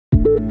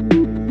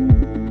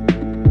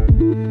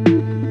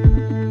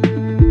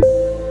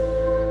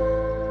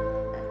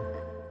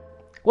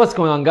What's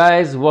going on,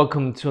 guys?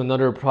 Welcome to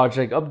another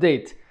project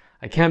update.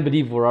 I can't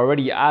believe we're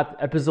already at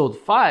episode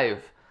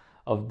 5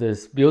 of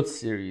this build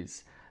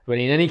series. But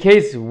in any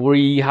case,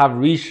 we have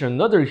reached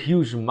another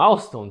huge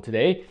milestone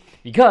today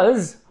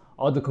because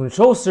all the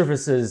control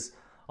surfaces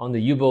on the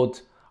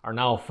U-boat are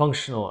now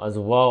functional, as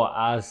well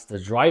as the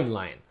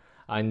driveline.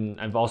 And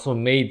I've also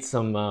made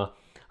some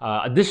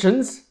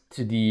additions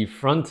to the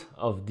front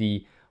of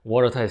the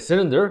watertight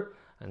cylinder,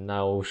 and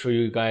I will show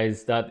you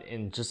guys that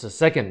in just a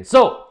second.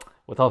 So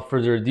without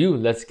further ado,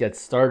 let's get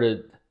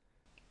started.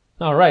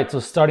 Alright, so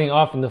starting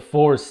off in the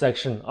forward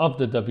section of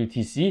the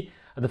WTC,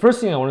 the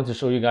first thing I wanted to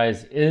show you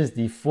guys is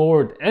the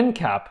forward end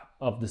cap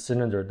of the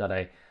cylinder that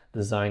I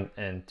designed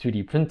and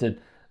 3D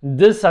printed.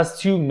 This has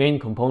two main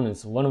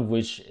components, one of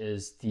which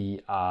is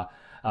the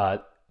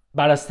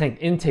ballast tank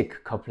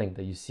intake coupling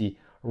that you see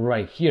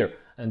right here.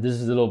 And this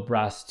little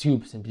brass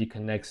tube simply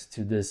connects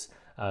to this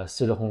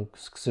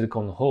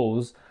silicone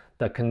hose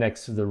that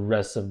connects to the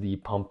rest of the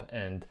pump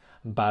and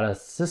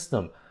ballast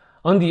system.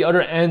 On the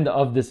other end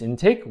of this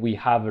intake, we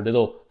have a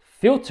little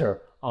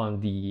filter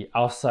on the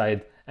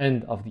outside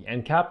end of the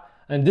end cap,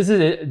 and this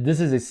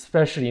is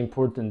especially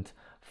important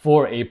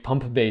for a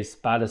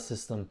pump-based ballast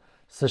system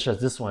such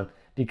as this one,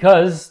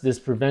 because this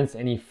prevents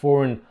any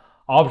foreign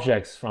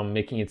objects from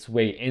making its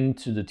way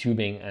into the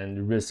tubing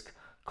and risk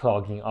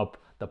clogging up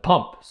the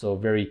pump. So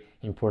very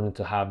important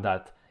to have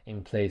that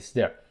in place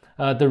there.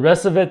 The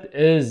rest of it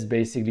is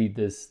basically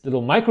this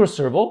little micro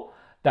servo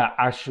that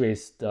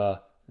actuates the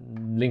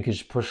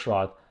linkage push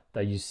rod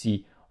that you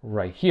see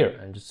right here.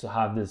 And just to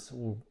have this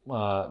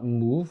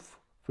move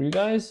for you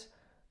guys,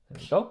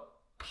 there we go.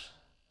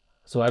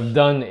 So I've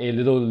done a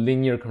little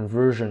linear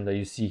conversion that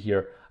you see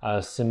here,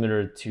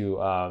 similar to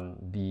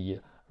the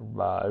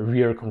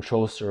rear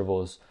control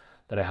servos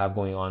that I have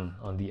going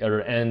on the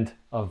other end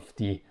of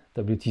the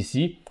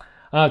WTC.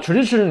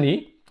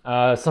 Traditionally,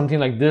 something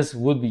like this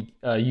would be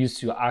used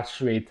to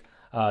actuate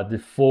the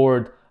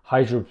forward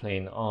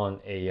hydroplane on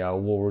a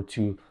World War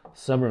II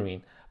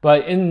submarine.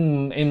 But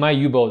in my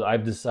U-boat,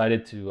 I've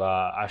decided to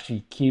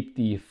actually keep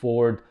the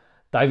forward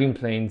diving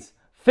planes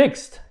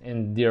fixed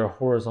in their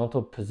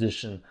horizontal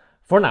position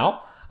for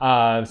now,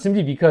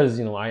 simply because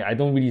I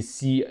don't really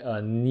see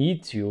a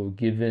need to,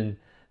 given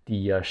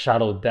the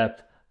shallow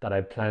depth that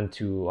I plan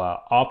to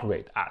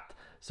operate at.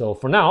 So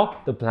for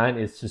now, the plan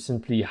is to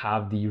simply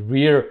have the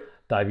rear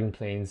diving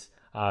planes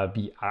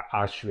be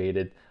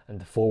actuated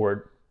and the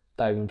forward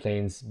diving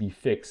planes be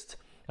fixed.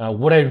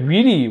 What I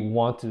really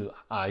want to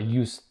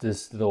use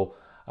this little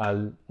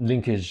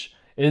linkage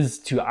is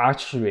to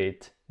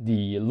actuate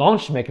the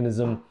launch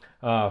mechanism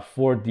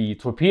for the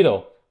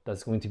torpedo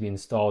that's going to be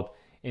installed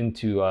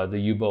into the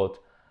U-boat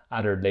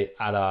at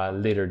a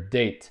later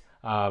date.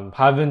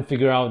 Haven't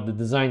figured out the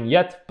design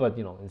yet, but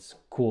it's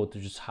cool to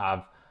just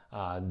have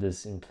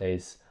this in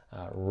place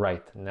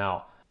right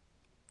now.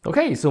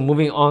 Okay, so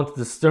moving on to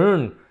the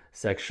stern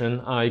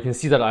section, you can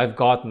see that I've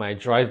got my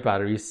drive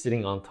battery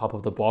sitting on top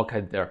of the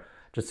bulkhead there,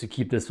 just to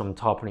keep this from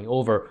toppling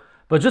over.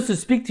 But just to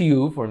speak to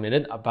you for a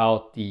minute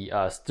about the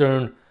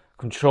stern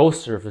control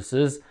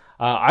surfaces,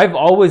 I've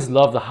always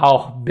loved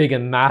how big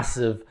and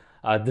massive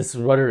this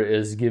rudder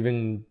is,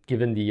 given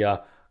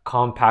the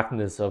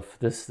compactness of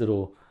this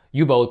little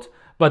U-boat.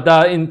 But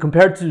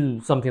compared to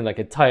something like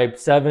a Type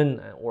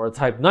 7 or a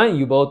Type 9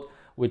 U-boat,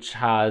 which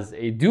has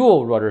a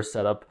dual rudder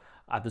setup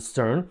at the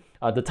stern,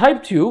 the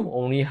Type 2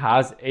 only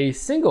has a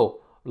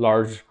single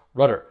large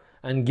rudder.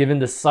 And given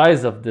the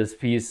size of this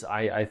piece,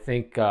 I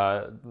think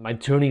my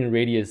turning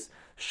radius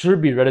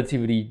should be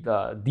relatively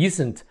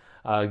decent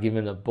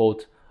given a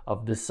boat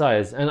of this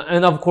size.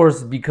 And of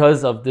course,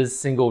 because of this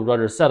single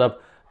rudder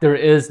setup, there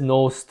is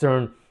no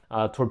stern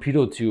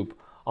torpedo tube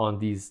on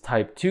these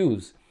Type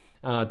 2s.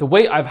 The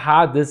way I've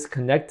had this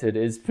connected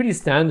is pretty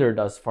standard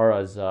as far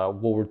as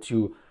World War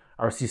II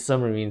RC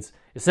submarines.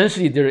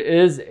 Essentially, there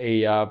is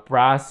a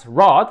brass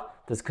rod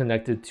that's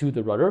connected to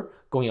the rudder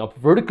going up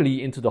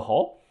vertically into the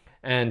hull.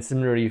 And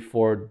similarly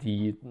for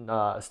the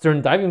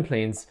stern diving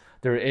planes,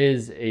 there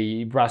is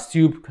a brass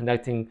tube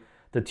connecting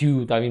the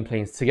two diving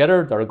planes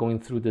together that are going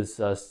through this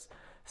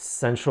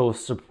central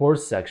support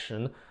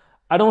section.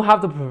 I don't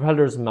have the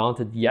propellers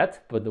mounted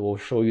yet, but we'll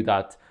show you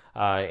that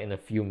in a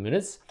few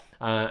minutes.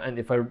 And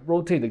if I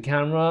rotate the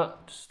camera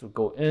just to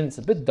go in, it's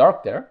a bit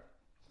dark there,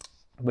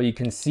 but you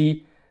can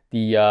see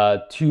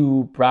the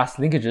two brass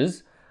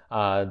linkages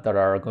that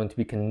are going to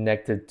be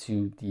connected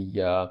to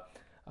the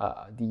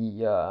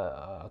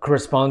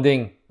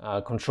corresponding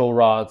control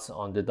rods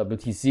on the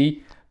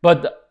WTC,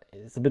 but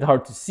it's a bit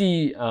hard to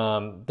see.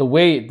 The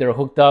way they're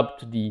hooked up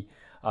to the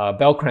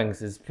bell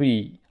cranks is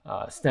pretty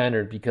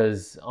standard,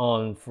 because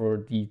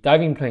for the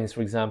diving planes,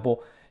 for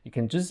example, you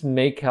can just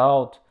make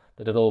out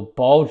the little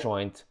ball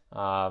joint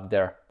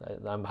there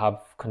that I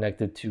have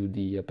connected to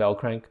the bell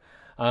crank.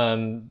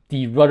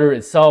 The rudder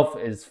itself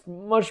is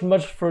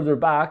much further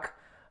back.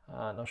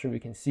 Not sure if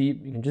you can see.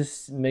 You can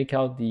just make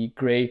out the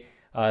gray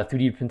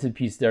 3D printed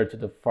piece there to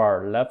the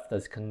far left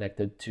that's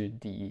connected to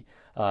the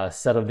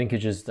set of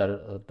linkages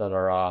that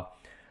are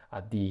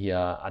at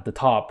the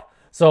top.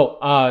 So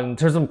in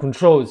terms of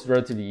control, it's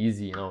relatively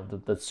easy. You know,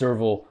 the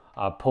servo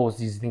pulls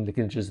these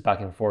linkages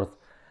back and forth,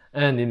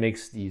 and it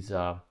makes these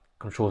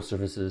control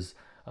surfaces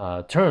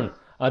turn.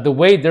 The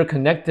way they're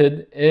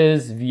connected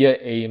is via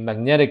a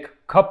magnetic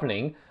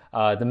coupling.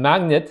 The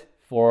magnet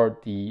for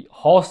the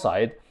hull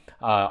side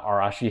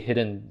are actually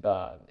hidden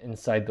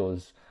inside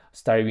those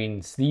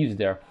styrene sleeves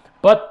there.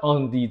 But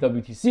on the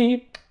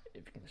WTC,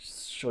 if I can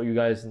show you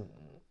guys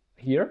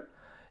here,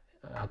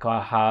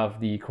 I have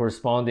the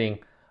corresponding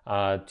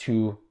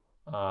two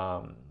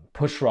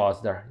push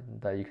rods there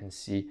that you can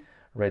see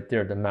right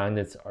there. The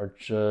magnets are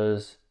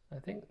just, I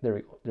think, there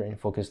we go, they're in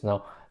focus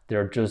now.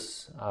 They're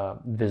just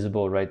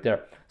visible right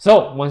there.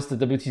 So once the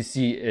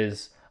WTC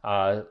is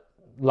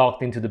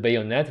locked into the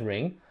bayonet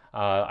ring,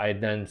 I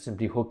then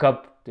simply hook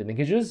up the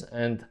linkages,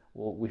 and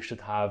we should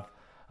have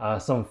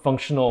some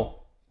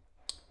functional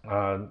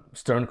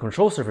stern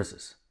control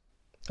surfaces.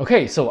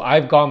 Okay, so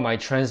I've got my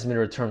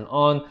transmitter turned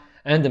on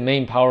and the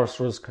main power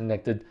source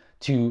connected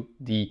to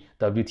the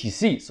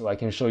WTC. So I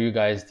can show you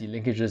guys the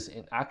linkages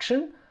in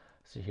action.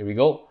 So here we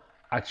go,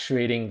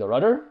 actuating the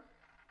rudder,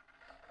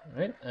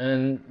 right,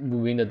 and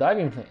moving the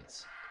diving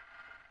planes.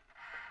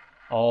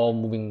 All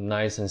moving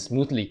nice and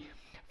smoothly.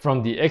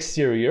 From the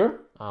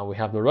exterior, we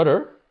have the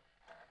rudder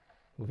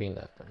moving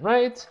left and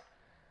right,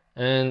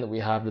 and we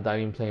have the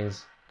diving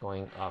planes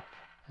going up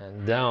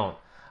and down.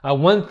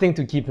 One thing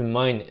to keep in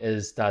mind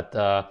is that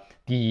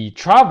the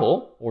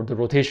travel or the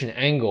rotation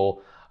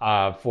angle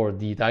for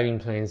the diving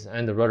planes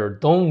and the rudder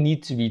don't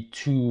need to be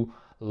too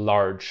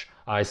large,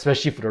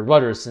 especially for the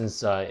rudder,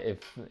 since if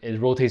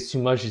it rotates too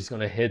much, it's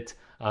going to hit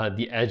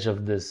the edge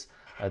of this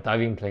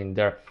diving plane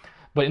there.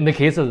 But in the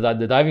case of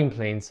the diving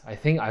planes, I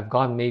think I've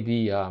got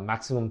maybe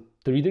maximum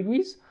 30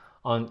 degrees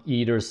on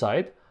either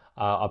side,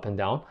 up and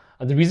down.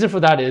 The reason for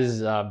that is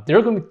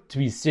they're going to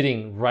be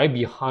sitting right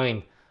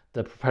behind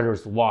the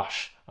propeller's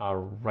wash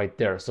right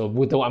there. So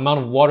with the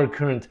amount of water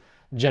current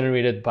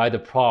generated by the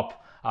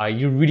prop,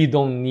 you really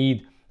don't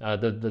need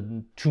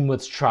the too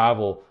much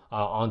travel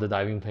on the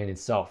diving plane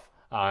itself.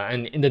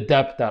 And in the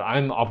depth that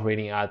I'm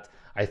operating at,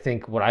 I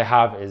think what I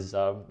have is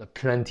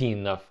plenty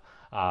enough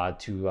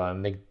to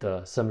make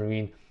the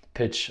submarine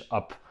pitch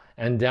up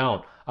and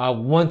down.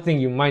 One thing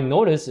you might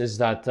notice is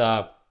that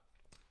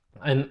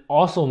I'm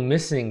also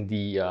missing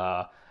the,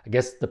 I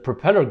guess, the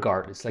propeller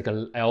guard. It's like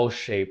an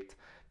L-shaped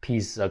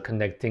piece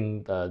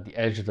connecting the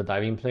edge of the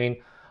diving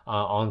plane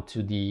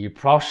onto the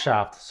prop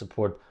shaft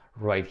support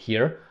right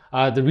here.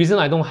 The reason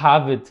I don't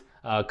have it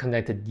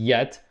connected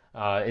yet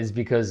is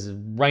because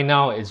right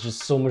now it's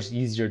just so much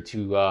easier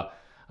to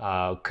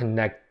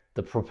connect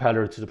the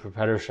propeller to the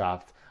propeller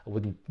shaft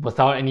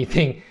without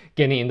anything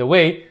getting in the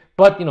way.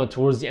 But you know,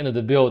 towards the end of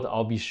the build,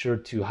 I'll be sure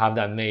to have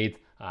that made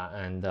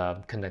and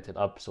connected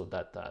up so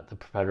that the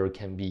propeller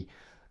can be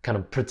kind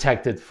of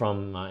protected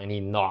from any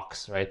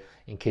knocks, right?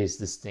 In case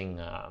this thing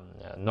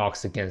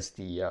knocks against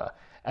the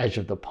edge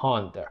of the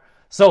pond there.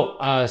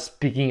 So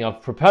speaking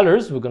of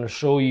propellers, we're going to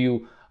show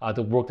you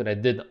the work that I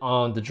did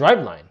on the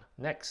driveline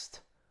next.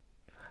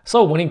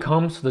 So when it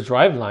comes to the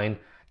driveline,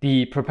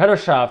 the propeller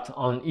shaft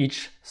on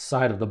each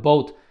side of the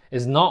boat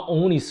is not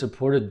only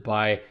supported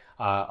by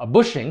a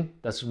bushing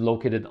that's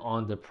located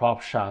on the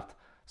prop shaft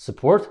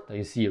support that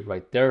you see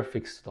right there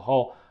fixed to the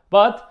hull,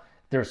 but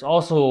there's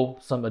also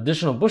some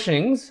additional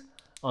bushings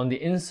on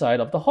the inside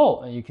of the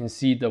hull. And you can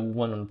see the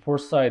one on the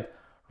port side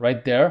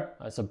right there.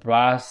 It's a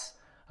brass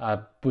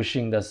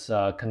bushing that's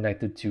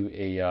connected to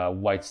a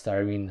white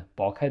styrene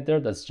bulkhead there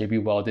that's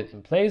JB welded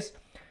in place.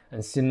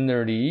 And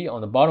similarly,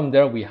 on the bottom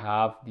there, we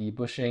have the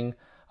bushing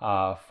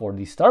for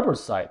the starboard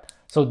side.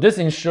 So this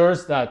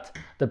ensures that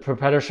the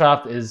propeller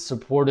shaft is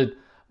supported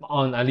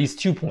on at least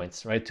 2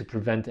 points, right, to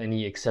prevent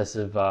any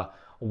excessive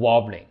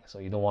wobbling. So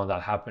you don't want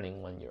that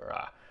happening when your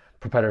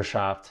propeller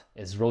shaft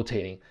is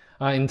rotating.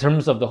 In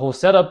terms of the whole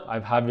setup, I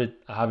have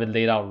it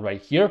laid out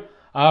right here.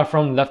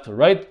 From left to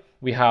right,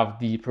 we have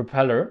the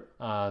propeller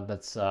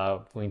that's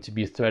going to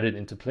be threaded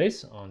into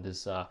place on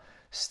this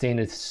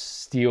stainless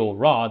steel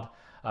rod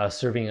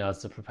serving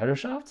as the propeller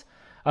shaft.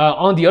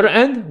 On the other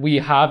end, we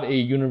have a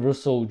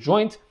universal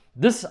joint.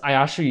 This I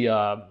actually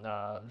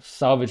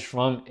salvaged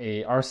from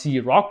a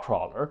RC rock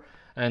crawler.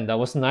 And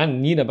what's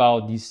neat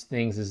about these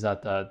things is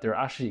that they're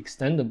actually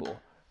extendable.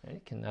 Right?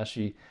 You can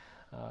actually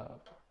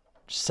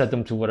set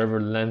them to whatever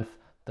length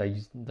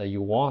that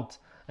you want.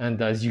 And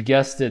as you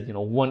guessed it, you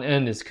know, one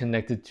end is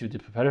connected to the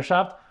propeller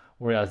shaft,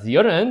 whereas the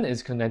other end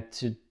is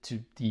connected to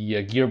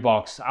the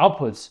gearbox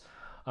outputs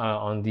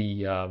on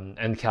the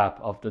end cap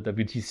of the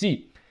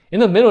WTC. In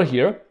the middle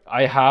here,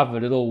 I have a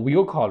little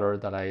wheel collar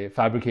that I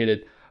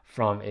fabricated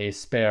from a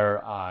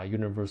spare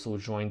universal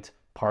joint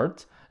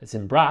part. It's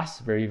in brass,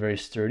 very, very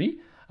sturdy.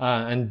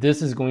 And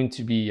this is going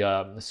to be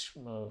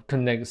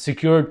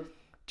secured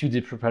to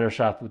the propeller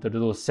shaft with a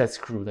little set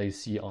screw that you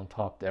see on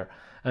top there.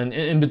 And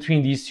in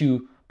between these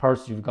two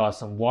parts, you've got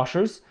some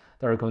washers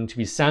that are going to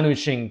be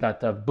sandwiching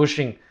that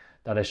bushing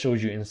that I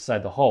showed you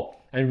inside the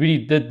hull. And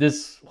really,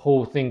 this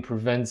whole thing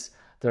prevents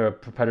the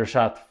propeller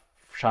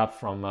shaft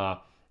from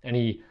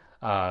any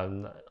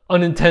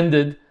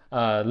unintended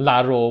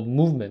lateral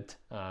movement.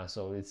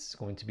 So it's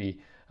going to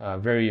be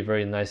very,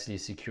 very nicely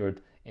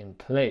secured in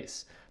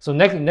place. So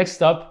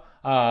next up,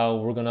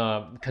 we're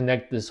gonna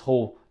connect this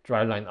whole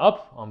driveline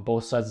up on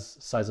both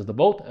sides of the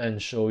boat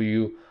and show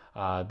you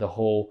the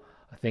whole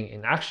thing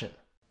in action.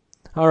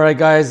 All right,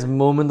 guys,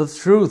 moment of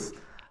truth.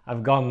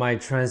 I've got my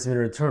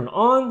transmitter turned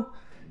on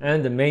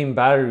and the main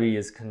battery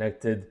is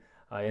connected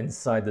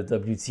inside the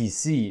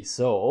WTC.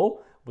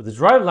 So with the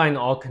driveline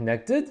all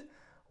connected,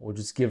 we'll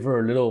just give her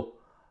a little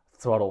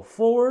throttle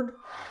forward.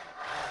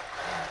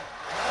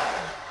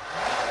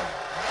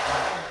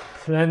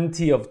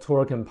 Plenty of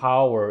torque and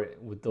power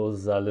with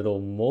those little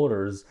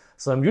motors.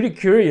 So I'm really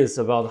curious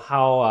about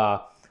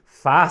how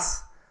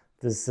fast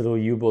this little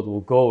U-boat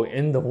will go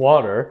in the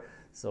water.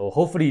 So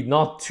hopefully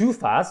not too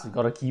fast. We've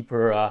got to keep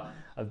her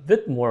a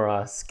bit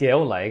more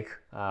scale-like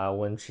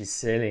when she's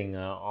sailing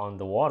on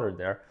the water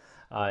there.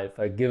 If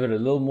I give it a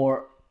little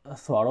more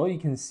throttle, you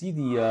can see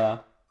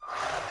the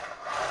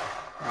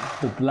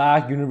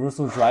black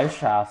universal drive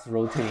shafts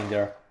rotating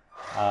there,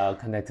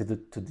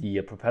 connected to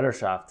the propeller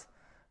shaft.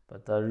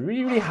 But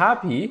really, really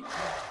happy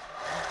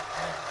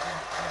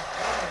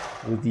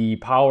with the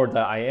power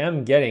that I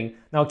am getting.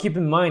 Now keep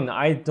in mind,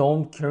 I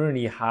don't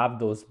currently have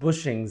those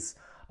bushings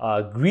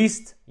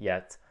greased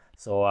yet.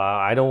 So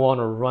I don't want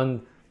to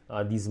run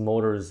these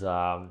motors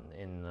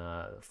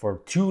for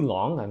too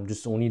long. I'm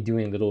just only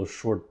doing little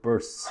short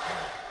bursts.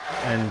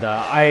 And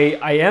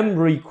I am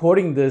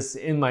recording this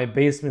in my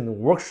basement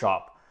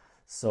workshop.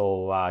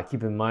 So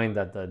keep in mind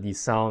that the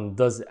sound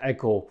does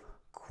echo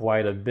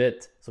quite a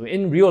bit. So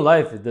in real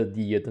life,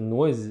 the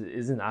noise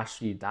isn't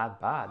actually that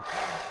bad.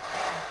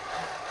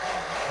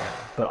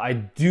 But I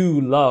do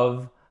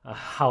love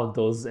how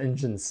those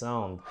engines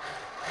sound.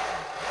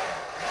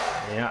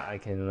 Yeah, I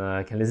can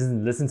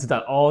listen to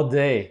that all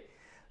day.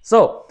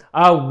 So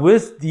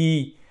with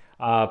the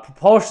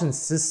propulsion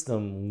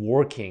system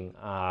working,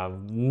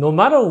 no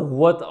matter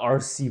what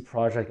RC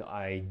project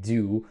I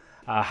do,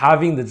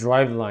 having the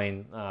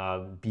driveline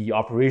be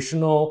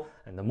operational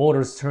and the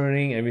motors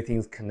turning,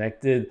 everything's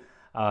connected,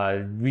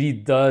 really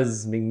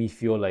does make me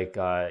feel like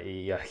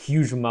a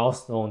huge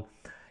milestone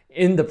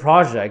in the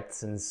project,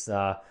 since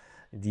the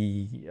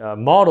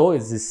model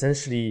is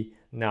essentially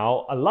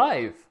now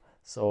alive.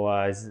 So,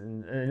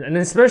 and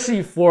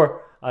especially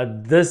for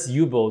this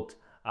U-boat,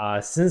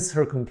 since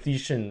the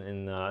completion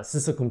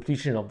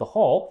of the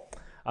hull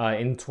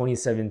in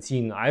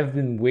 2017, I've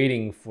been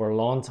waiting for a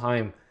long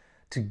time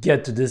to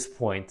get to this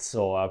point.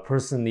 So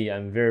personally,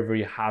 I'm very,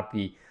 very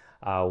happy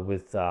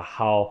with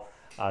how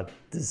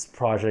this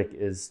project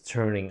is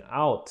turning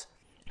out.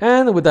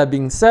 And with that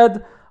being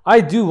said, I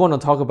do want to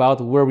talk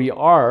about where we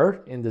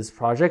are in this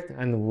project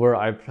and where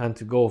I plan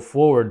to go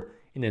forward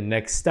in the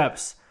next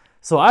steps.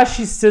 So as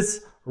she sits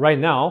right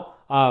now,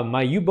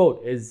 my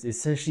U-boat is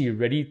essentially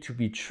ready to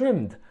be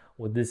trimmed.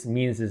 What this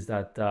means is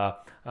that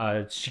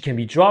she can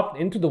be dropped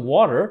into the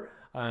water,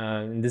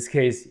 in this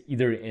case,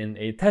 either in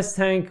a test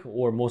tank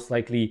or most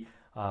likely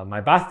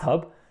my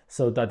bathtub,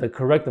 so that the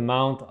correct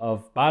amount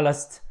of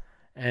ballast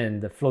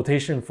and the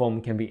flotation foam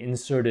can be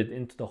inserted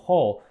into the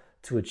hull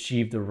to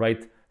achieve the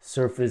right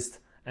surfaced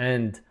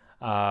and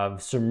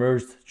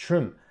submerged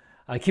trim.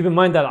 Keep in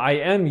mind that I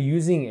am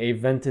using a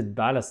vented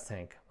ballast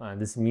tank.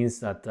 This means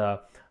that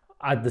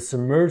at the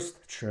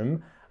submerged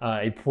trim,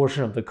 a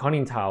portion of the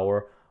conning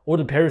tower or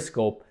the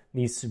periscope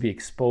needs to be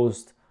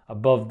exposed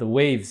above the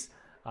waves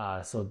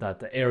so that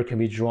the air can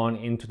be drawn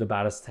into the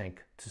ballast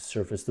tank to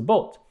surface the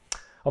boat.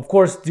 Of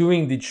course,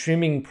 during the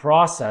trimming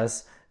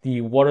process,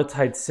 the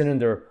watertight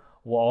cylinder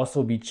will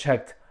also be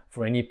checked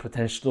for any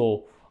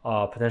potential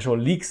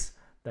leaks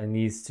that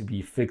needs to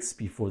be fixed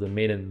before the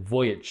maiden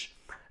voyage.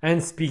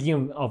 And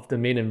speaking of the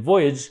maiden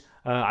voyage,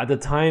 at the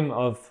time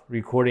of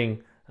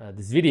recording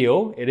this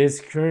video, it is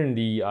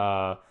currently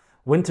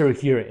winter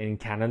here in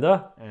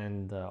Canada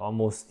and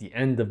almost the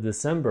end of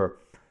December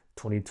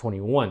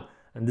 2021.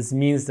 And this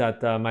means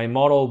that my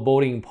model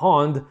boating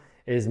pond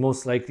is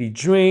most likely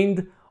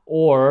drained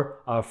or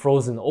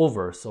frozen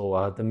over.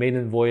 So the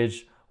maiden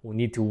voyage will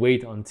need to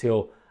wait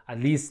until at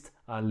least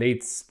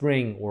late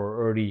spring or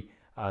early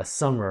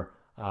summer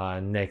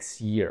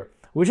next year,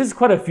 which is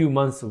quite a few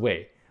months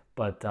away.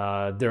 But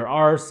there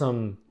are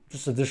some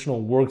just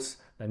additional works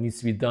that needs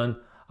to be done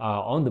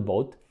on the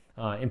boat.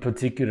 In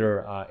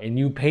particular, a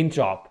new paint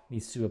job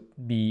needs to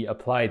be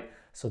applied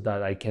so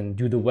that I can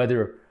do the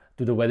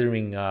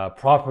weathering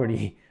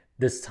properly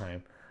this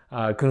time.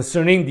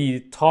 Concerning the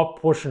top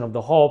portion of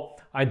the hull,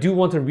 I do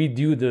want to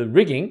redo the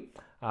rigging.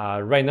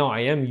 Right now, I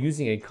am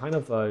using a kind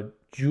of a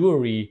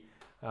jewelry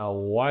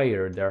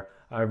wire there.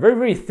 Very,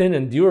 very thin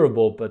and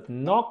durable, but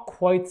not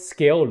quite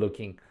scale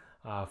looking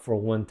for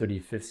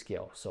 1/35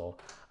 scale. So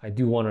I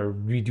do want to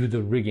redo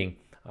the rigging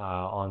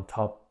on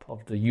top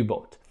of the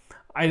U-boat.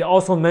 I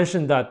also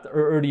mentioned that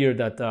earlier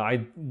that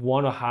I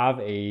want to have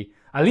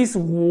at least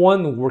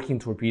one working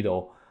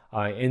torpedo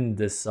in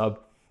this sub.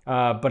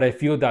 but I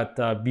feel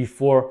that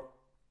before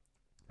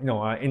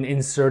in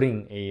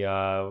inserting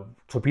a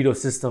torpedo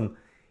system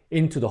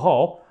into the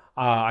hull,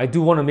 I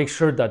do want to make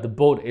sure that the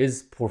boat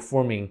is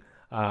performing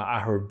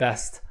at her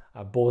best,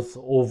 both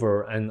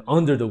over and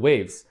under the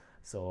waves.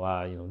 So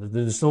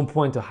there's no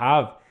point to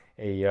have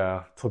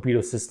a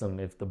torpedo system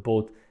if the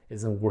boat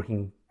isn't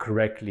working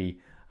correctly,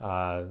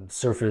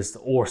 surfaced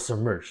or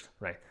submerged,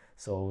 right?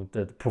 So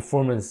the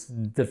performance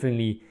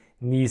definitely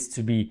needs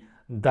to be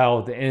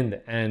dialed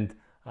in and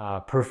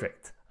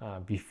perfect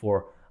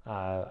before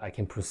I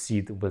can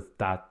proceed with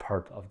that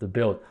part of the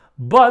build.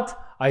 But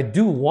I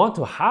do want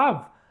to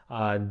have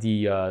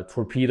the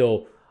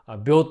torpedo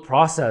build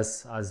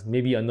process as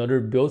maybe another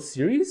build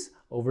series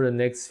over the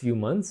next few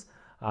months.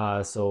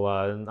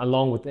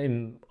 Along with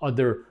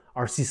other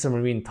RC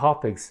Submarine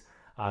topics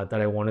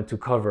that I wanted to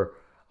cover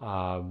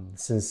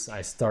since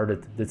I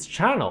started this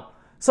channel.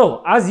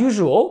 So as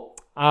usual,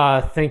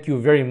 thank you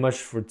very much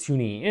for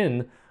tuning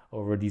in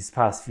over these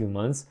past few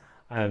months.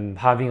 I'm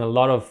having a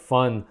lot of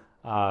fun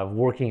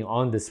working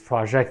on this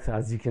project,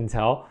 as you can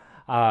tell.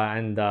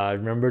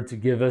 Remember to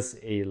give us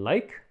a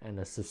like and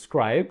a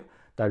subscribe.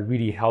 That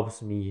really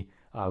helps me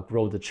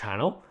grow the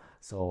channel.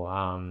 So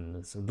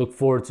look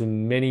forward to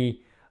many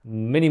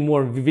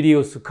more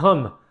videos to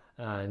come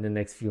in the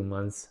next few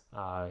months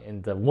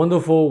in the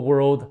wonderful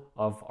world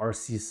of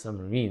RC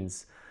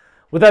submarines.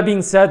 With that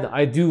being said,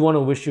 I do want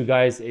to wish you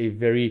guys a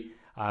very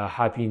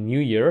happy new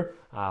year.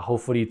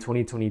 Hopefully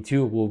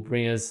 2022 will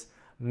bring us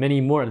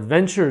many more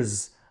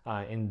adventures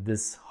in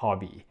this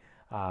hobby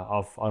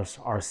of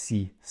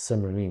RC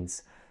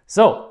submarines.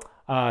 So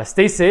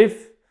stay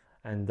safe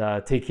and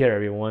take care,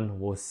 everyone.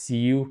 We'll see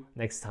you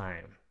next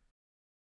time.